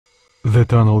The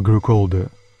tunnel grew colder.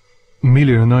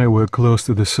 Millie and I were close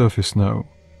to the surface now.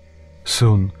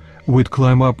 Soon, we'd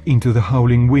climb up into the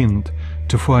howling wind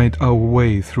to find our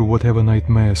way through whatever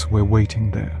nightmares were waiting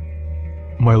there.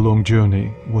 My long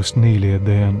journey was nearly at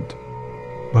the end.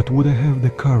 But would I have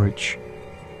the courage,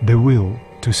 the will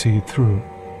to see it through?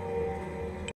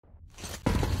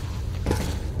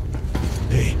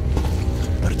 Hey,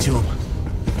 Artyom.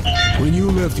 When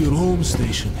you left your home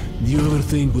station, do you ever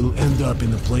think we'll end up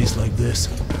in a place like this?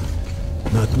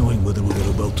 Not knowing whether we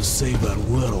were about to save our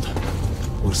world,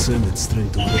 or send it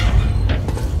straight to hell.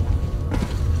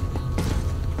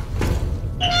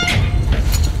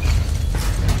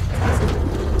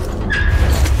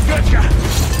 Gotcha!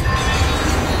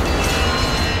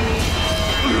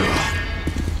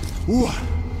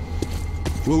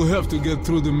 We'll have to get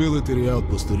through the military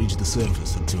outpost to reach the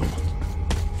surface, Artyom.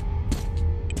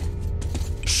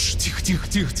 Shh,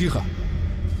 тихо.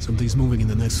 Something's moving in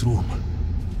the next room.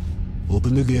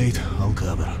 Open the gate, I'll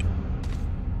cover.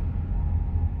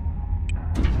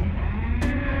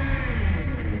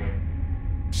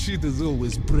 Shit is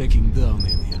always breaking down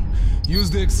in here. Use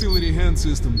the auxiliary hand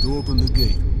system to open the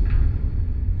gate.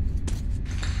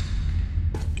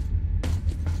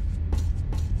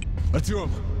 Artyom,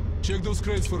 check those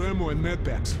crates for ammo and med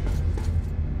packs.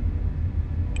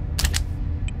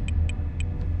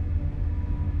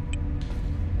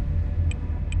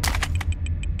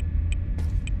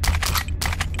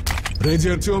 Ready,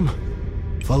 Artyom?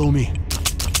 Follow me.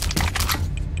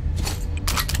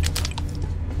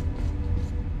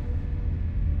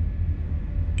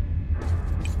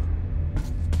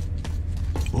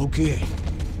 Okay.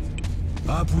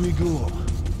 Up we go.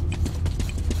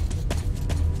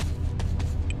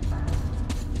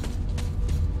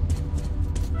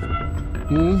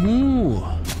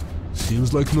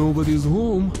 Seems like nobody's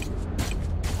home.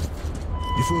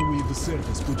 Before we hit the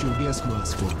surface, put your gas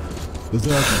mask on.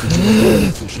 Without it,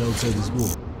 the fish outside this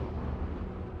wall.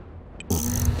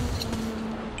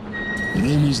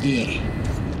 We're almost there.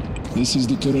 This is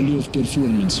the Prologue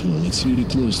performance hall. It's really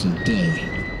close to the tower.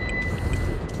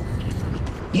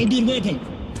 Hold your weapon!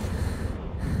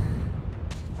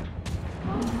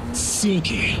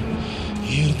 Suki,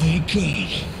 here they come.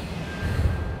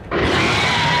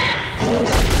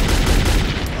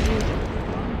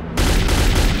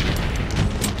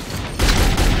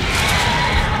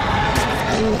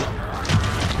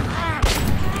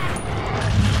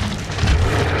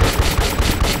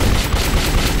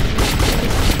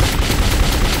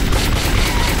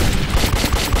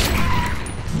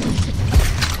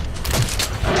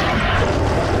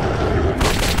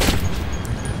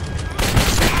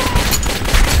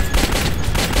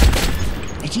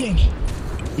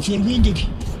 If you're wounded,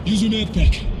 use your med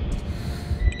pack.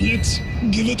 Let's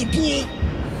give it a pull.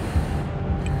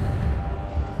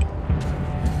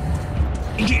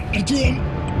 Okay, Artyom,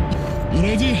 you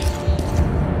ready?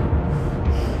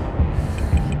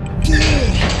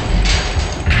 Pull!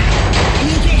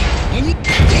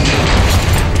 Luka,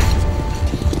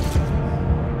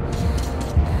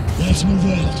 let's move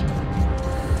out.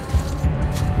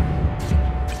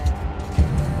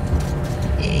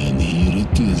 And here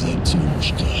it is,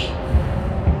 Artyomушka.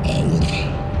 Our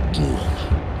goal.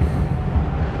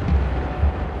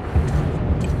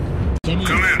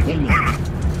 Come in, Holman.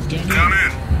 Come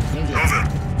in. Over.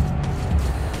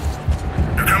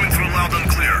 You're coming through loud and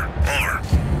clear. Over.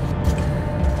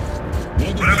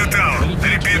 We're at the tower. I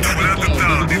repeat, we're at the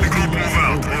tower. Did the group move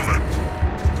out? Over.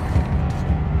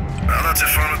 Well, that's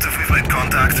affirmative. We've made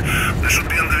contact. They should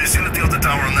be in the vicinity of the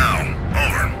tower now.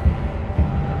 Over.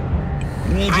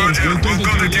 Roger, we'll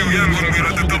contact you again when we're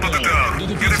at the top of the tower.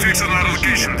 Get a fix on our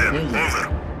location then. Over.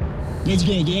 Let's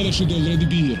go, the others should already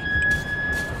be here.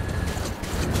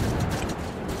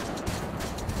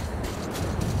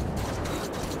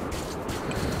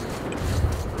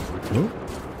 Huh?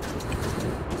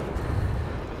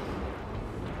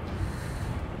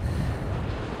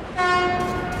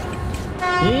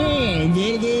 Oh, and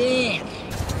there they are.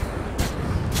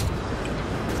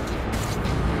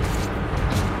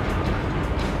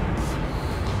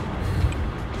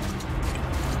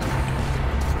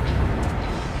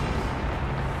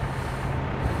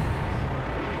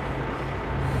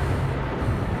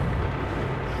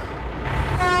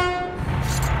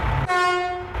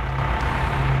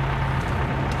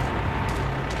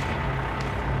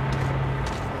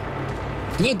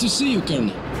 Glad to see you,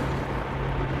 Colonel.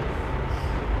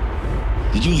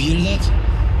 Did you hear that?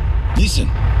 Listen.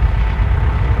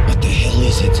 What the hell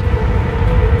is it?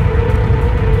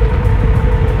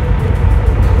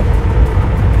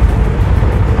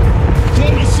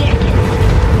 Form a circle!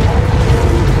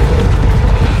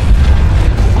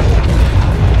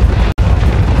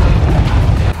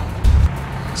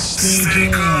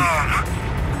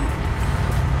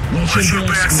 Watch your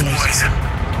backs, boys.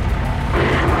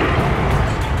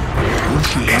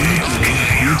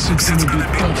 Okay, looks like it's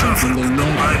gonna be tougher than the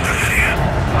lava.